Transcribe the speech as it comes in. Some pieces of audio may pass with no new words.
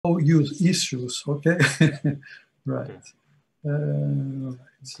use issues, okay? Right.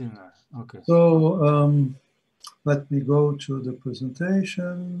 Okay. Okay. So let me go to the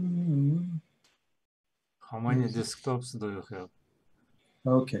presentation. How many desktops do you have?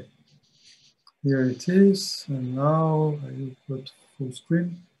 Okay. Here it is. And now I will put full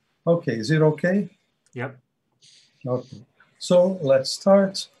screen. Okay, is it okay? Yep. Okay. So let's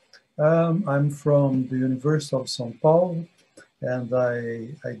start. I'm from the University of São Paulo, and I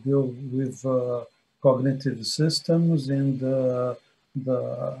deal with cognitive systems in the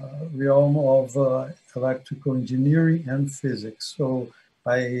realm of electrical engineering and physics. So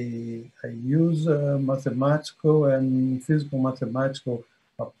I use mathematical and physical mathematical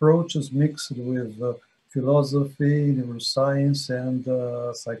approaches mixed with philosophy, neuroscience, and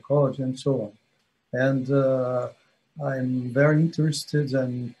psychology, and so on. And I'm very interested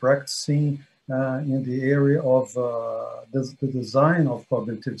in practicing in the area of the design of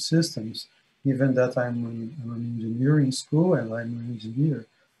cognitive systems, given that I'm in an engineering school and I'm an engineer.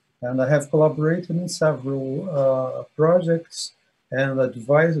 And I have collaborated in several projects and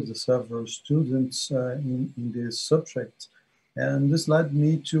advised several students in this subject. And this led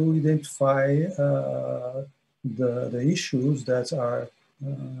me to identify the issues that are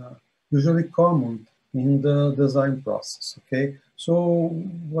usually common in the design process, okay? So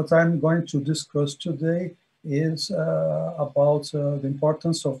what I'm going to discuss today is about the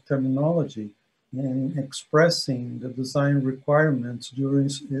importance of terminology in expressing the design requirements during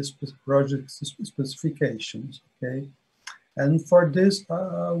project specifications, okay? And for this,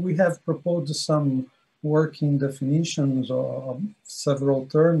 we have proposed some working definitions of several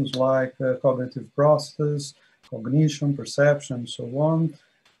terms like cognitive process, cognition, perception, and so on.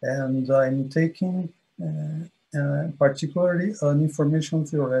 And I'm taking particularly an information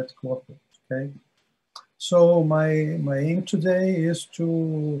theoretical approach, okay? So my aim today is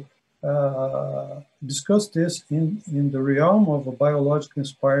to discuss this in the realm of biologically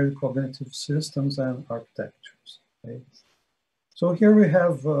inspired cognitive systems and architectures, okay? So here we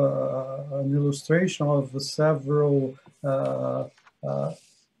have an illustration of several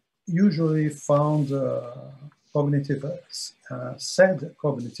usually found cognitive, said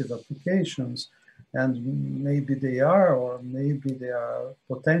cognitive applications, and maybe they are, or maybe they are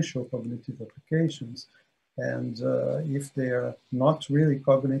potential cognitive applications. And if they are not really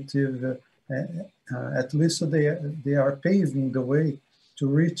cognitive, at least they are paving the way to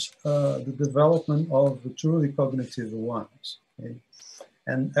reach the development of truly cognitive ones. Okay?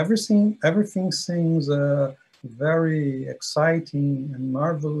 And everything seems very exciting and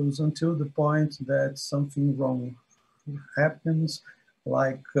marvelous until the point that something wrong happens,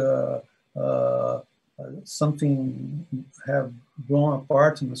 like something have blown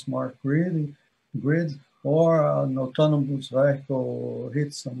apart in a smart grid, or an autonomous vehicle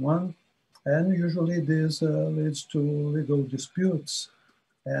hits someone. And usually this leads to legal disputes.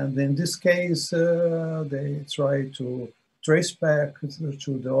 And in this case, they try to trace back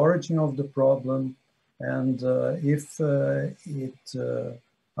to the origin of the problem. And if it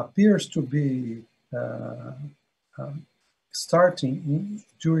appears to be starting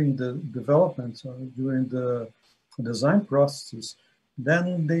during the development or during the design process,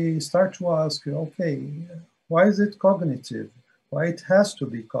 then they start to ask, okay, why is it cognitive? Why it has to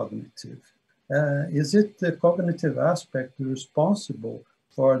be cognitive? Is it the cognitive aspect responsible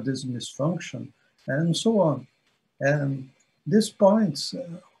for this misfunction? And so on. And this points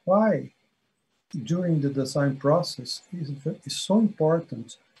why during the design process is so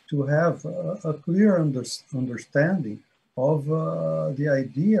important to have a clear understanding of the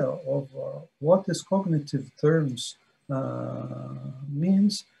idea of what these cognitive terms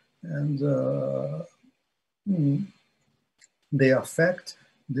means, and they affect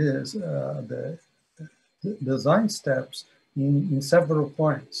this, the design steps in several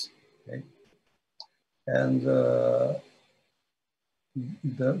points. Okay? And the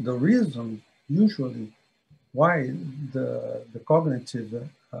reason usually why the cognitive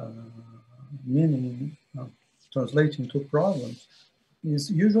meaning translating to problems is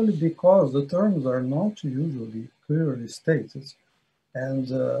usually because the terms are not usually clearly stated. And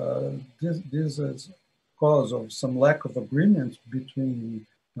this is cause of some lack of agreement between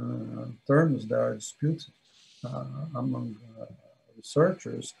terms that are disputed among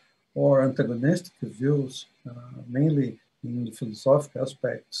researchers, or antagonistic views, mainly in the philosophical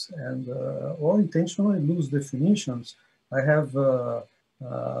aspects, and or intentionally loose definitions. I have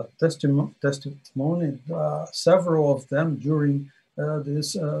testimonied several of them during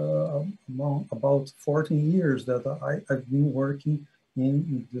this about 14 years that I've been working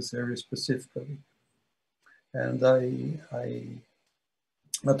in this area specifically. And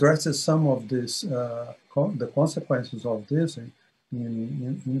addresses some of this, the consequences of this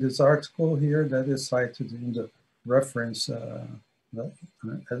in this article here that is cited in the reference at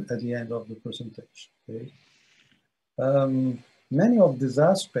the end of the presentation. Okay? Many of these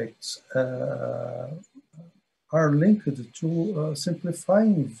aspects are linked to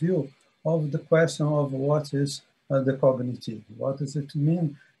simplifying view of the question of what is the cognitive, what does it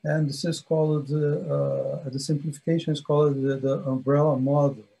mean? And this is called, the simplification is called the umbrella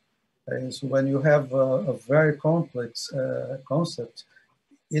model. Is when you have a very complex concept,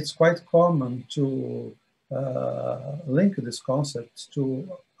 it's quite common to link this concept to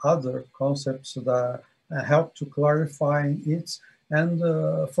other concepts that help to clarify it and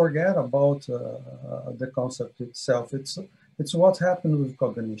forget about the concept itself. It's what happened with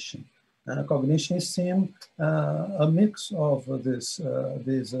cognition. Cognition is seen a mix of these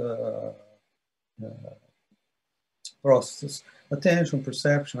processes: attention,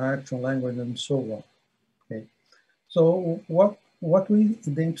 perception, action, language, and so on. Okay. So what we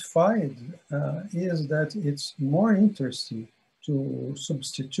identified is that it's more interesting to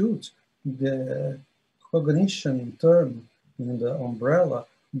substitute the cognition term in the umbrella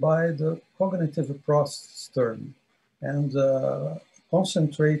by the cognitive process term and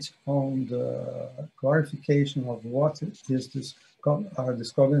concentrate on the clarification of what is this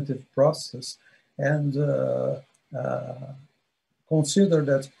cognitive process and consider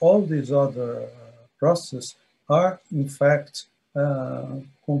that all these other processes are in fact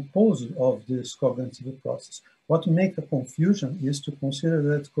composed of this cognitive process. What makes a confusion is to consider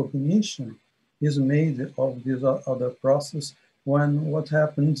that cognition is made of this other process when what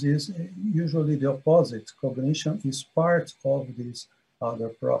happens is usually the opposite. Cognition is part of this other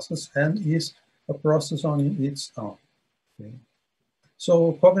process and is a process on its own. Okay?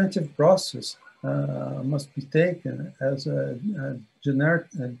 So cognitive process must be taken as a generic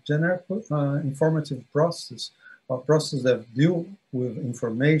informative process, or process that deal with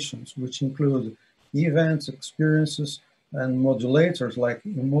informations, which include events, experiences, and modulators like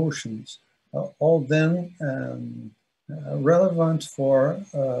emotions, all then relevant for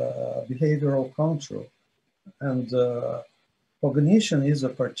behavioral control. And cognition is a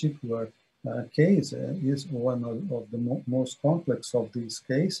particular case, is one of the most complex of these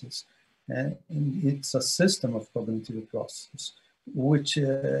cases. And it's a system of cognitive processes, which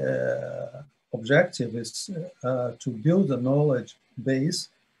objective is to build a knowledge base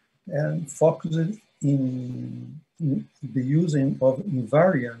and focus in the using of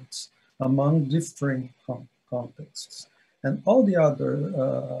invariants among different contexts. And all the other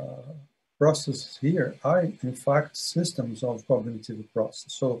processes here are, in fact, systems of cognitive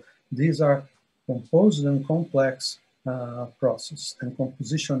process. So these are composed and complex process, and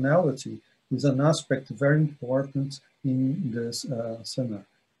compositionality is an aspect very important in this scenario.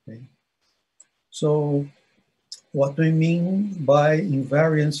 Okay? So what do we mean by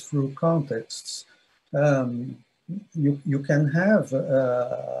invariance through contexts? You can have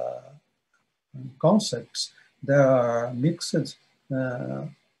concepts that are mixed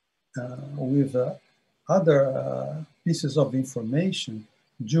with other pieces of information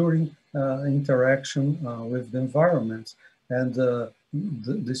during interaction with the environment. And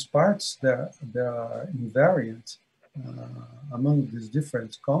these parts that are invariant among these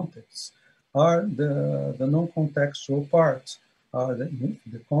different contexts are the non-contextual parts, are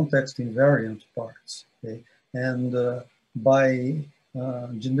the context invariant parts. Okay? And by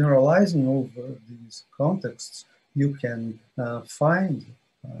generalizing over these contexts, you can find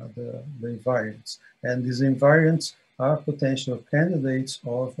the invariants. And these invariants are potential candidates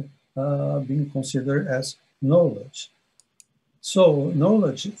of being considered as knowledge. So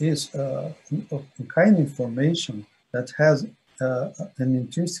knowledge is a kind of information that has an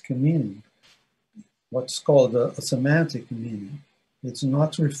intrinsic meaning, what's called a semantic meaning. It's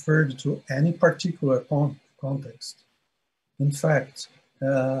not referred to any particular context. In fact,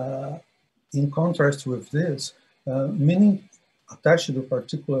 in contrast with this, meaning attached to a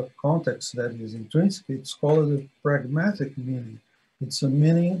particular context that is intrinsic, it's called a pragmatic meaning. It's a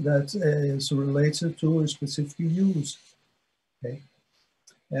meaning that is related to a specific use. Okay?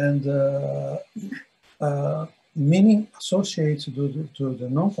 And meaning associated to the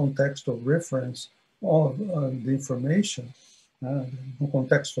non-contextual reference of the information, the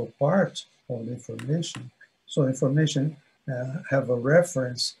non-contextual part of the information. So information have a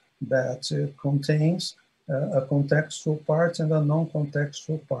reference that contains a contextual part and a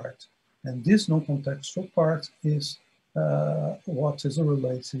non-contextual part. And this non-contextual part is what is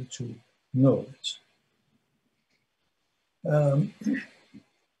related to knowledge.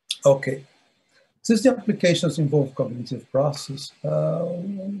 Okay, Since the applications involve cognitive process,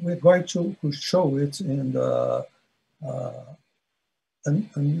 we're going to show it in the an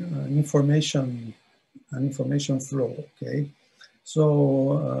information flow. Okay,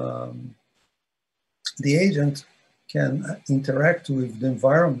 so the agent can interact with the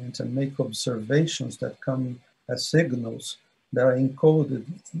environment and make observations that come as signals that are encoded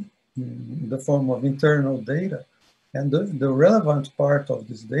in the form of internal data. And the relevant part of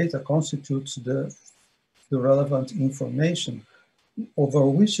this data constitutes the relevant information over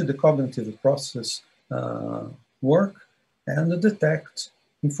which the cognitive process work and detect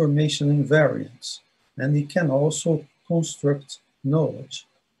information invariants. And it can also construct knowledge.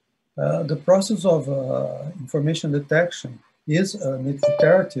 The process of information detection is an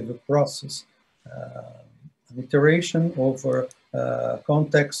iterative process, an iteration over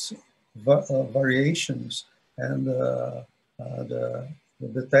context variations and the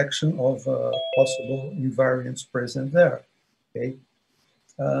detection of possible invariants present there. Okay.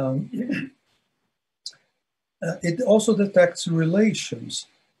 It also detects relations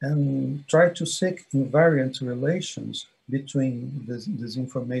and try to seek invariant relations between these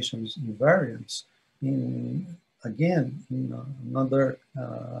information's invariants in, again, in another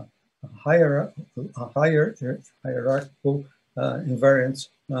hierarchical invariance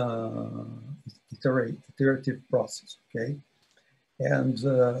iterative process, okay? And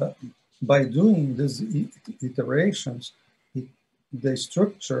by doing these iterations, the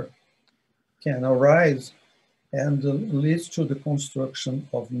structure can arise and leads to the construction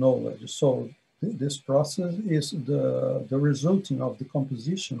of knowledge. So this process is the resulting of the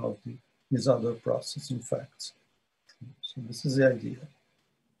composition of these other processing facts. So this is the idea.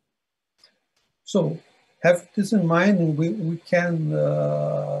 So have this in mind, we can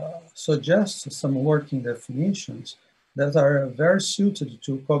suggest some working definitions that are very suited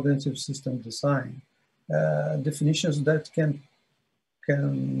to cognitive system design, definitions that can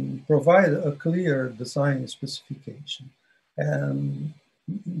provide a clear design specification. And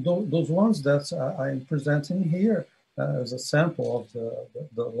those ones that I'm presenting here as a sample of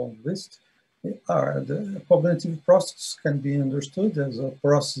the long list are the cognitive process can be understood as a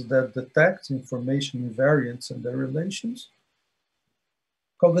process that detects information invariants and their relations.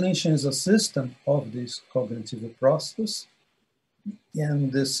 Cognition is a system of this cognitive process,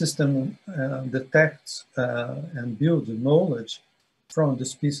 and the system detects and builds knowledge from the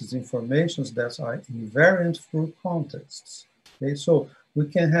species informations that are invariant through contexts. Okay, so we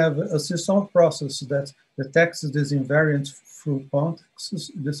can have a system of processes that detects this invariant through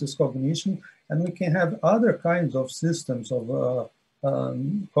contexts. This is cognition, and we can have other kinds of systems of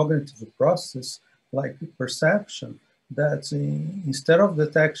cognitive process, like perception, that instead of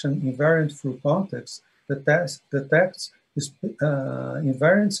detection invariant through context, detects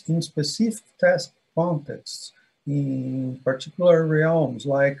invariants in specific task contexts, in particular realms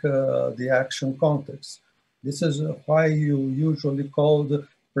like the action context. This is why you usually call the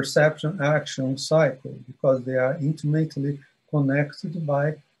perception-action cycle, because they are intimately connected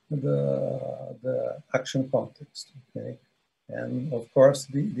by the action context. Okay, and of course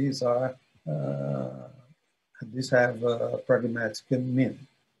these are these have a pragmatic meaning.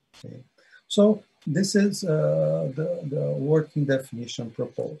 Okay, so this is the working definition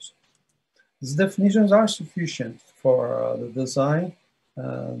proposed. These definitions are sufficient for the design.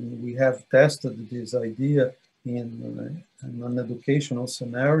 We have tested this idea in an educational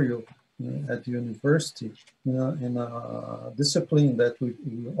scenario at the university in a discipline that we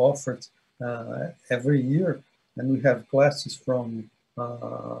offered every year. And we have classes from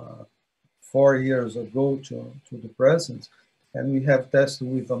 4 years ago to the present. And we have tested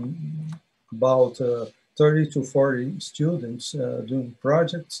with about 30 to 40 students doing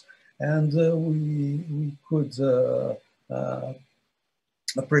projects. And we could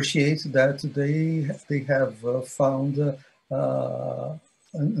appreciate that they have found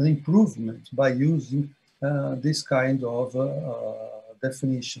an improvement by using this kind of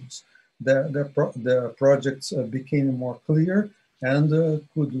definitions. Their projects became more clear and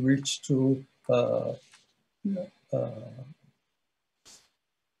could reach to a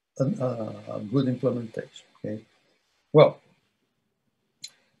good implementation. Okay. Well,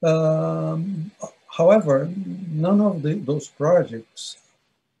 however, none of those projects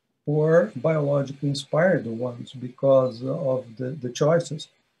were biologically inspired ones because of the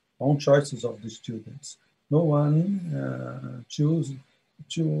own choices of the students. No one chose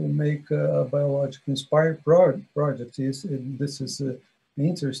to make a biologically inspired project. This is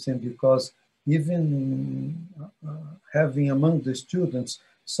interesting because even having among the students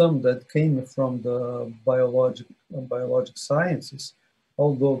some that came from the biologic sciences,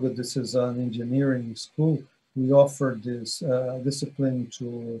 although this is an engineering school, we offer this discipline to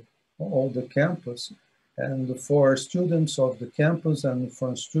all the campus. And for students of the campus and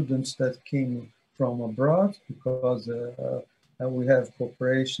for students that came from abroad, because we have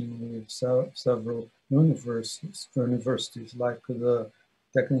cooperation with several universities like the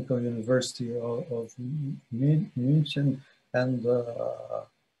Technical University of München and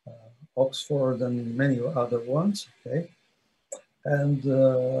Oxford and many other ones, okay? And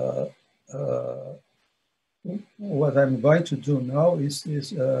what I'm going to do now is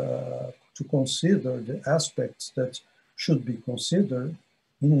to consider the aspects that should be considered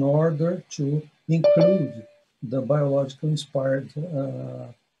in order to include the biological inspired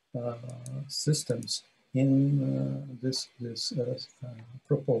systems in this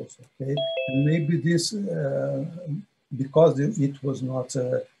proposal. Okay, and maybe this because it was not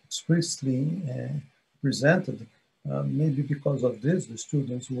explicitly presented. Maybe because of this, the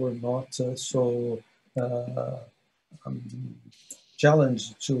students were not so challenged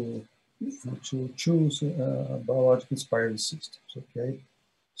to choose biological inspired systems. Okay,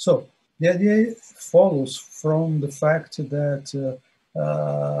 so the idea follows from the fact that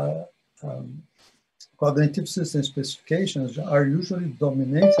cognitive system specifications are usually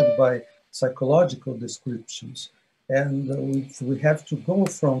dominated by psychological descriptions, and we have to go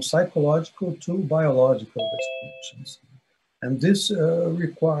from psychological to biological descriptions. And this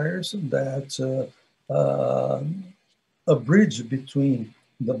requires that a bridge between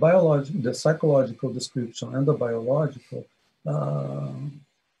the psychological description and the biological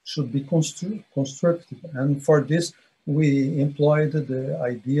should be constructed. And for this, we employed the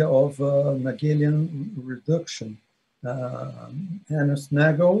idea of Nagelian reduction. Ernst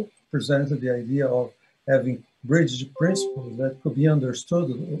Nagel presented the idea of having bridge principles that could be understood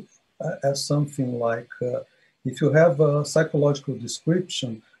as something like if you have a psychological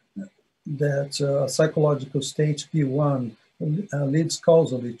description that psychological state P1 leads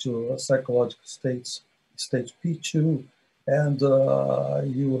causally to a psychological state P2, and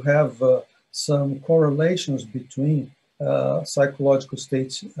you have some correlations between psychological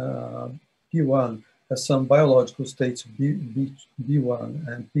states P1 and some biological states B1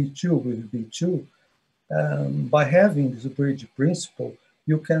 and P2 with B2. By having this bridge principle,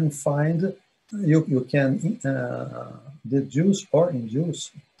 you can find, you can deduce or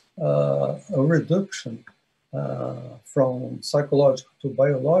induce a reduction from psychological to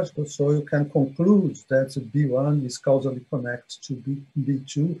biological, so you can conclude that B1 is causally connected to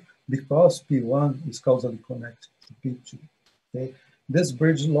B2 because P1 is causally connected to P2. Okay? This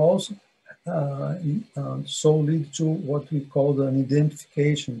bridge laws so lead to what we call an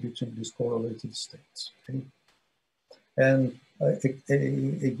identification between these correlated states. Okay? And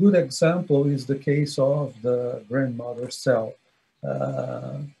a good example is the case of the grandmother cell.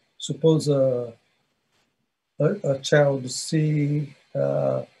 Suppose a child see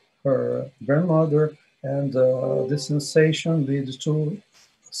her grandmother, and the sensation leads to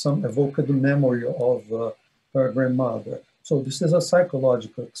some evoked memory of her grandmother. So this is a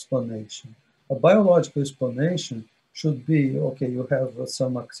psychological explanation. A biological explanation should be, okay, you have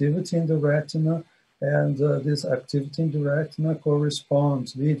some activity in the retina, and this activity in the retina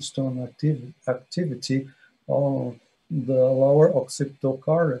corresponds, leads to an activity on the lower occipital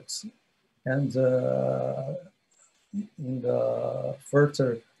cortex, and in the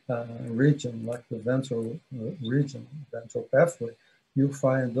further region, like the ventral region, ventral pathway, you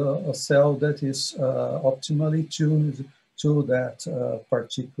find a cell that is optimally tuned to that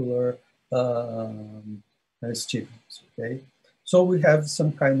particular stimulus, okay? So we have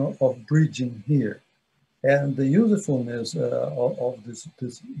some kind of bridging here. And the usefulness of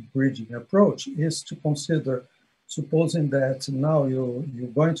this bridging approach is to consider, supposing that now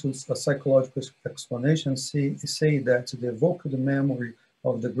you're going to a psychological explanation, say that the evoked memory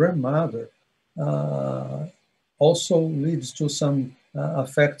of the grandmother also leads to some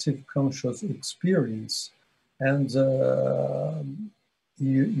affective conscious experience. And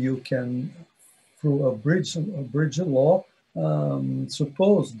you can, through a bridge law,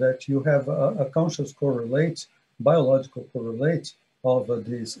 suppose that you have a conscious correlate, biological correlate of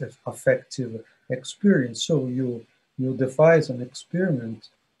this affective experience. So you devise an experiment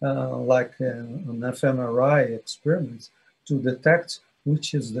like an fMRI experiment to detect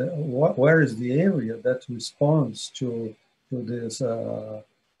which is where is the area that responds to this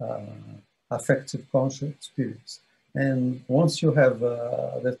affective conscious experience. And once you have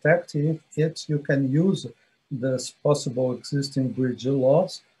detected it, you can use this possible existing bridge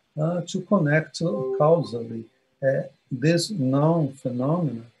laws to connect causally this known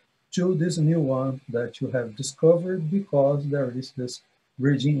phenomena to this new one that you have discovered, because there is this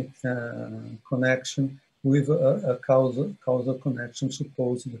bridging connection with a causal connection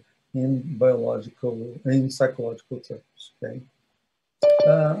supposed in psychological terms. Okay,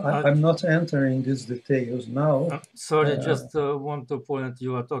 I'm not entering these details now. Sorry, just want to point,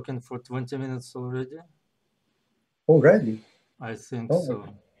 you are talking for 20 minutes already? Already? I think so.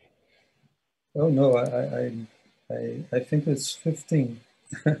 Oh no, I think it's 15.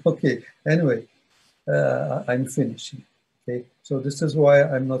 Okay, anyway, I'm finishing. Okay, so this is why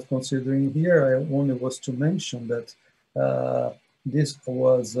I'm not considering here. I only was to mention that this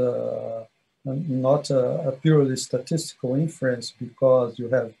was not a purely statistical inference because you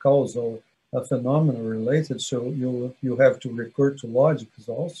have causal phenomena related, so you have to recur to logics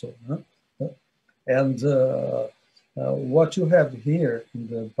also. Huh? And what you have here in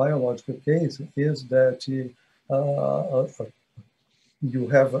the biological case is that you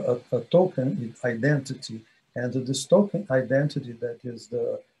have a token identity, and this token identity that is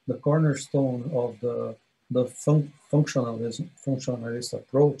the cornerstone of the functionalist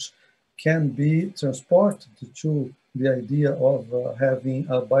approach can be transported to the idea of having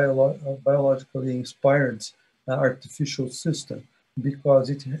a biologically inspired artificial system, because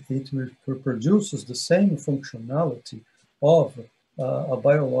it reproduces the same functionality of a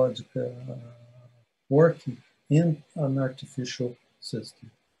biological working in an artificial system.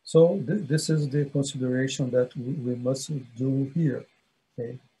 So this is the consideration that we must do here.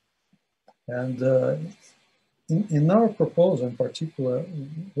 Okay? And in our proposal in particular,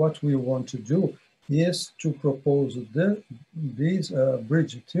 what we want to do is to propose these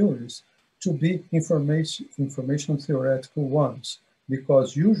bridge theories to be information theoretical ones,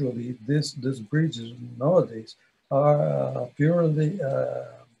 because usually these bridges nowadays are purely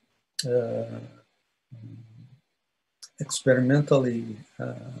experimentally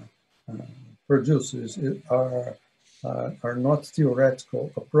produced, are not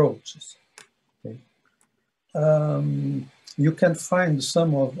theoretical approaches. Okay? You can find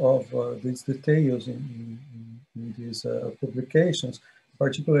some of these details in these publications,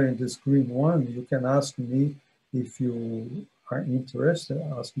 particularly in this green one. You can ask me if you are interested,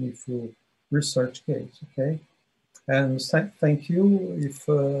 ask me through research case, okay? And thank you. If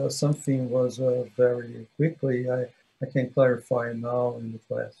something was very quickly, I can clarify now in the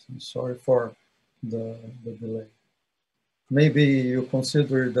class. I'm sorry for the delay. Maybe you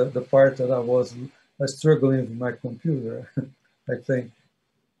consider the part that I was struggling with my computer, I think.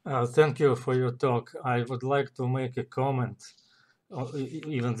 Thank you for your talk. I would like to make a comment,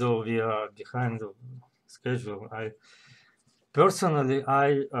 even though we are behind the schedule. Personally,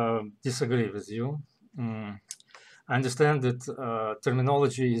 I disagree with you. I understand that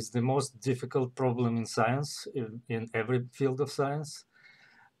terminology is the most difficult problem in science, in every field of science.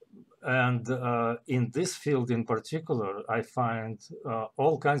 And in this field in particular, I find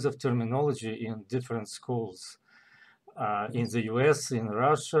all kinds of terminology in different schools. In the US, in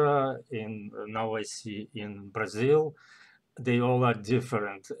Russia, now I see in Brazil, they all are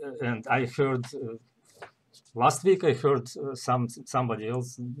different. And I heard, last week I heard somebody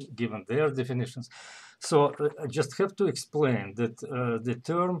else given their definitions. So I just have to explain that the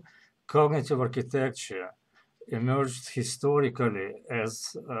term cognitive architecture emerged historically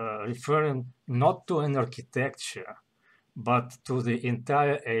as referring not to an architecture, but to the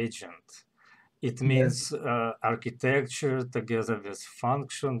entire agent. It means architecture together with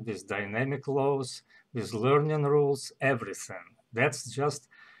function, with dynamic laws, with learning rules, everything. That's just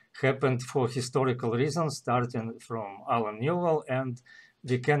happened for historical reasons, starting from Alan Newell, and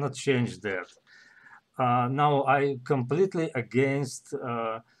we cannot change that. Now, I completely against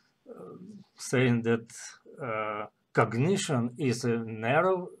saying that cognition is a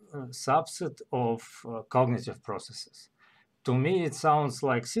narrow subset of cognitive processes. To me, it sounds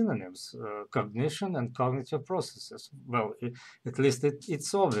like synonyms, cognition and cognitive processes. Well, at least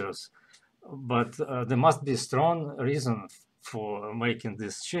it's obvious, but there must be strong reason for making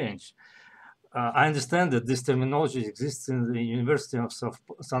this change. I understand that this terminology exists in the University of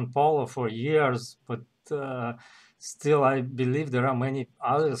Sao Paulo for years, but still I believe there are many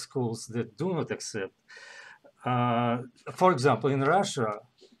other schools that do not accept. For example, in Russia,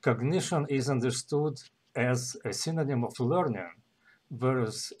 cognition is understood as a synonym of learning,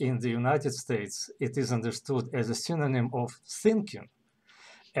 whereas in the United States, it is understood as a synonym of thinking.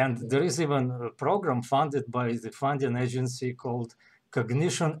 And there is even a program funded by the funding agency called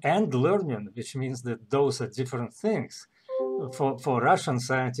Cognition and Learning, which means that those are different things. For Russian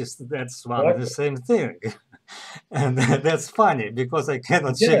scientists, that's one and the same thing. And that's funny because I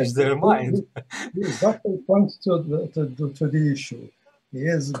cannot change their mind. Exactly points to the issue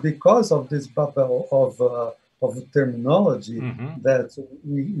is because of this bubble of terminology that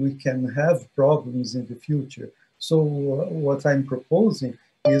we can have problems in the future. So what I'm proposing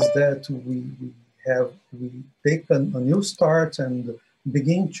is that we take a new start and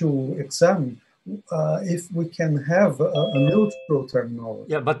begin to examine if we can have a neutral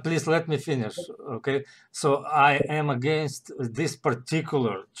terminology. Yeah, but please let me finish, okay? So I am against this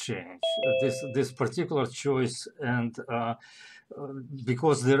particular change, this particular choice, and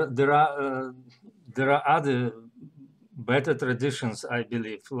because there are other better traditions, I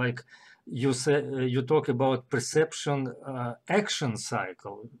believe. Like you say, you talk about perception action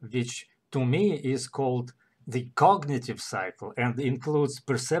cycle, which to me is called the cognitive cycle and includes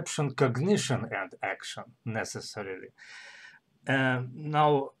perception, cognition, and action necessarily.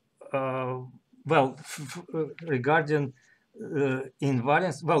 Now, well, regarding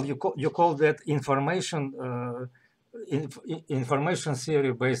invariance, well, you call that information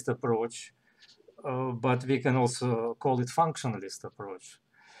theory-based approach, but we can also call it functionalist approach.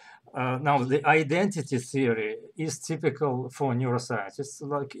 Now, the identity theory is typical for neuroscientists.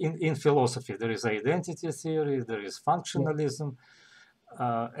 Like in philosophy, there is identity theory, there is functionalism,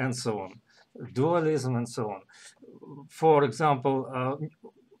 and so on, dualism, and so on. For example,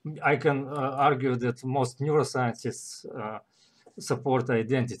 I can argue that most neuroscientists support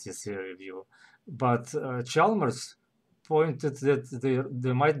identity theory view, but Chalmers pointed that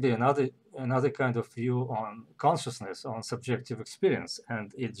there might be another kind of view on consciousness, on subjective experience,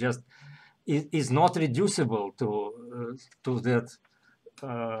 and it just is not reducible to that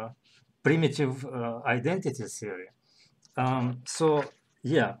primitive identity theory. So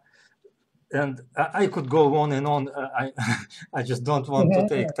yeah, and I could go on and on. I just don't want to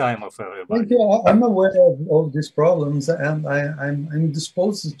take time of everybody. Thank you. I'm aware of all these problems, and I'm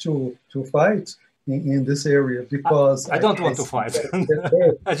disposed to fight in this area because I don't want to fight.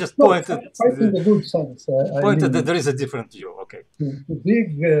 I just pointed. Fight in the good sense. Pointed that there is a different view. Okay. To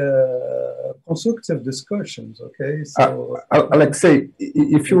big constructive discussions. Okay. So Alexei,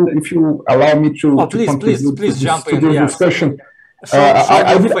 if you allow me to please jump in. This discussion. Show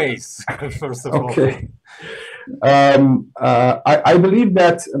your face first of all. Okay. I believe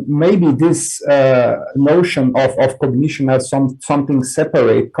that maybe this notion of cognition as something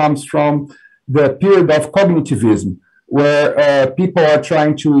separate comes from the period of cognitivism, where people are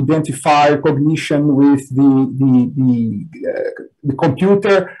trying to identify cognition with the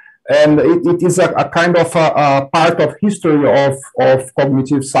computer, and it is a kind of a part of history of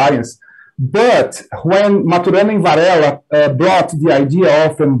cognitive science. But when Maturana and Varela brought the idea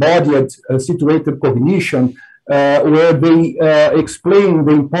of embodied situated cognition, where they explain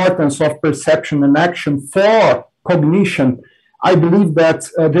the importance of perception and action for cognition, I believe that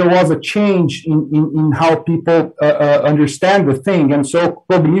there was a change in how people understand the thing. And so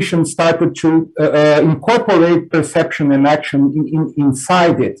cognition started to incorporate perception and action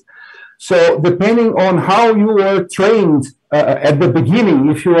inside it. So depending on how you were trained at the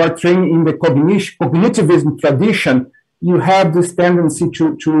beginning, if you are trained in the cognitivism tradition, you have this tendency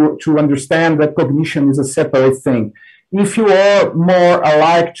to understand that cognition is a separate thing. If you are more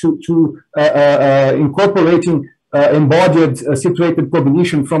alike to incorporating embodied situated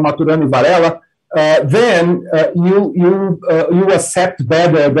cognition from Maturana and Varela, then you accept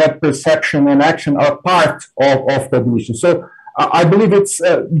better that perception and action are part of cognition. So I believe it's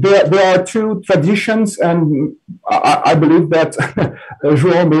there are two traditions, and I believe that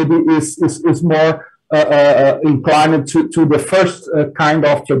Joao maybe is more inclined to the first kind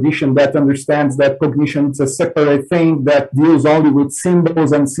of tradition that understands that cognition is a separate thing that deals only with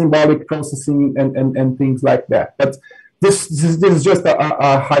symbols and symbolic processing and things like that. But this is just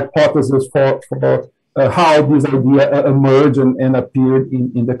a hypothesis for how this idea emerged and appeared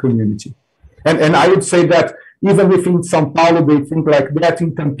in the community. And I would say that even if in São Paulo they think like that,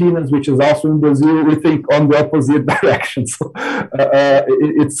 in Campinas, which is also in Brazil, we think on the opposite direction. So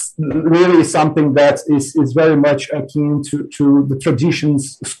it's really something that is very much akin to the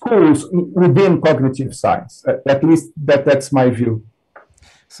traditions, schools within cognitive science. At least that's my view.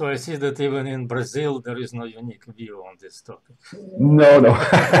 So I see that even in Brazil, there is no unique view on this topic. No.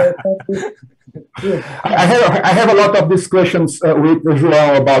 I have a lot of discussions with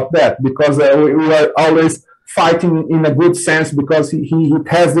Joao about that, because we are always fighting in a good sense, because he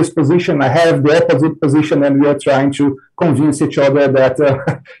has this position, I have the opposite position, and we are trying to convince each other that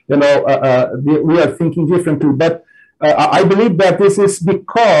we are thinking differently. But I believe that this is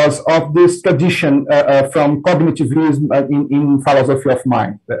because of this tradition from cognitivism in philosophy of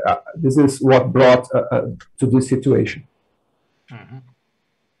mind. This is what brought to this situation. Mm-hmm.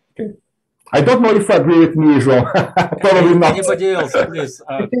 Okay. I don't know if you agree with me, João. Probably not. Anybody else, please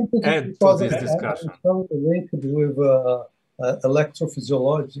add to this discussion. I'm strongly linked with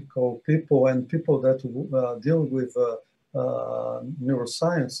electrophysiological people and people that deal with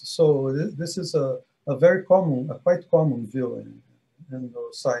neuroscience. So this is a very common, a quite common view in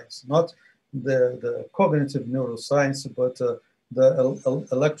neuroscience, not the cognitive neuroscience, but the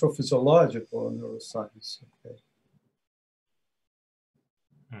electrophysiological neuroscience. Okay.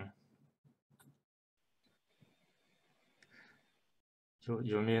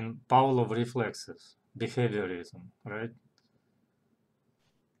 You mean Pavlov reflexes, behaviorism, right?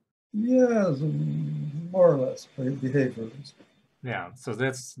 Yes, more or less behaviorism. Yeah, so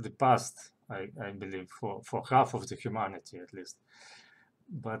that's the past, I believe, for half of the humanity at least.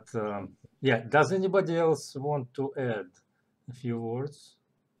 But yeah, does anybody else want to add a few words?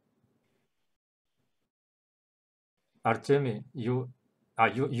 Artemy, you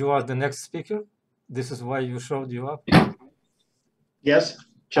are the next speaker? This is why you showed you up? Yes,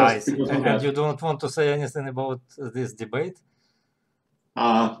 just because of that. And you don't want to say anything about this debate?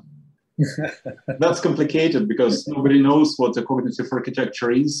 That's complicated because nobody knows what a cognitive architecture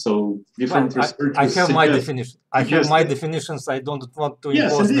is. So different researchers. I have my definition. I have my definitions. I don't want to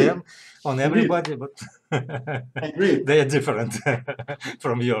impose them on everybody, but I agree. They are different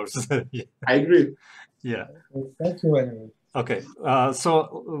from yours. Yeah. I agree. Yeah. Thank you anyway. Okay.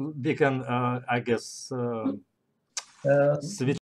 So we can, I guess, switch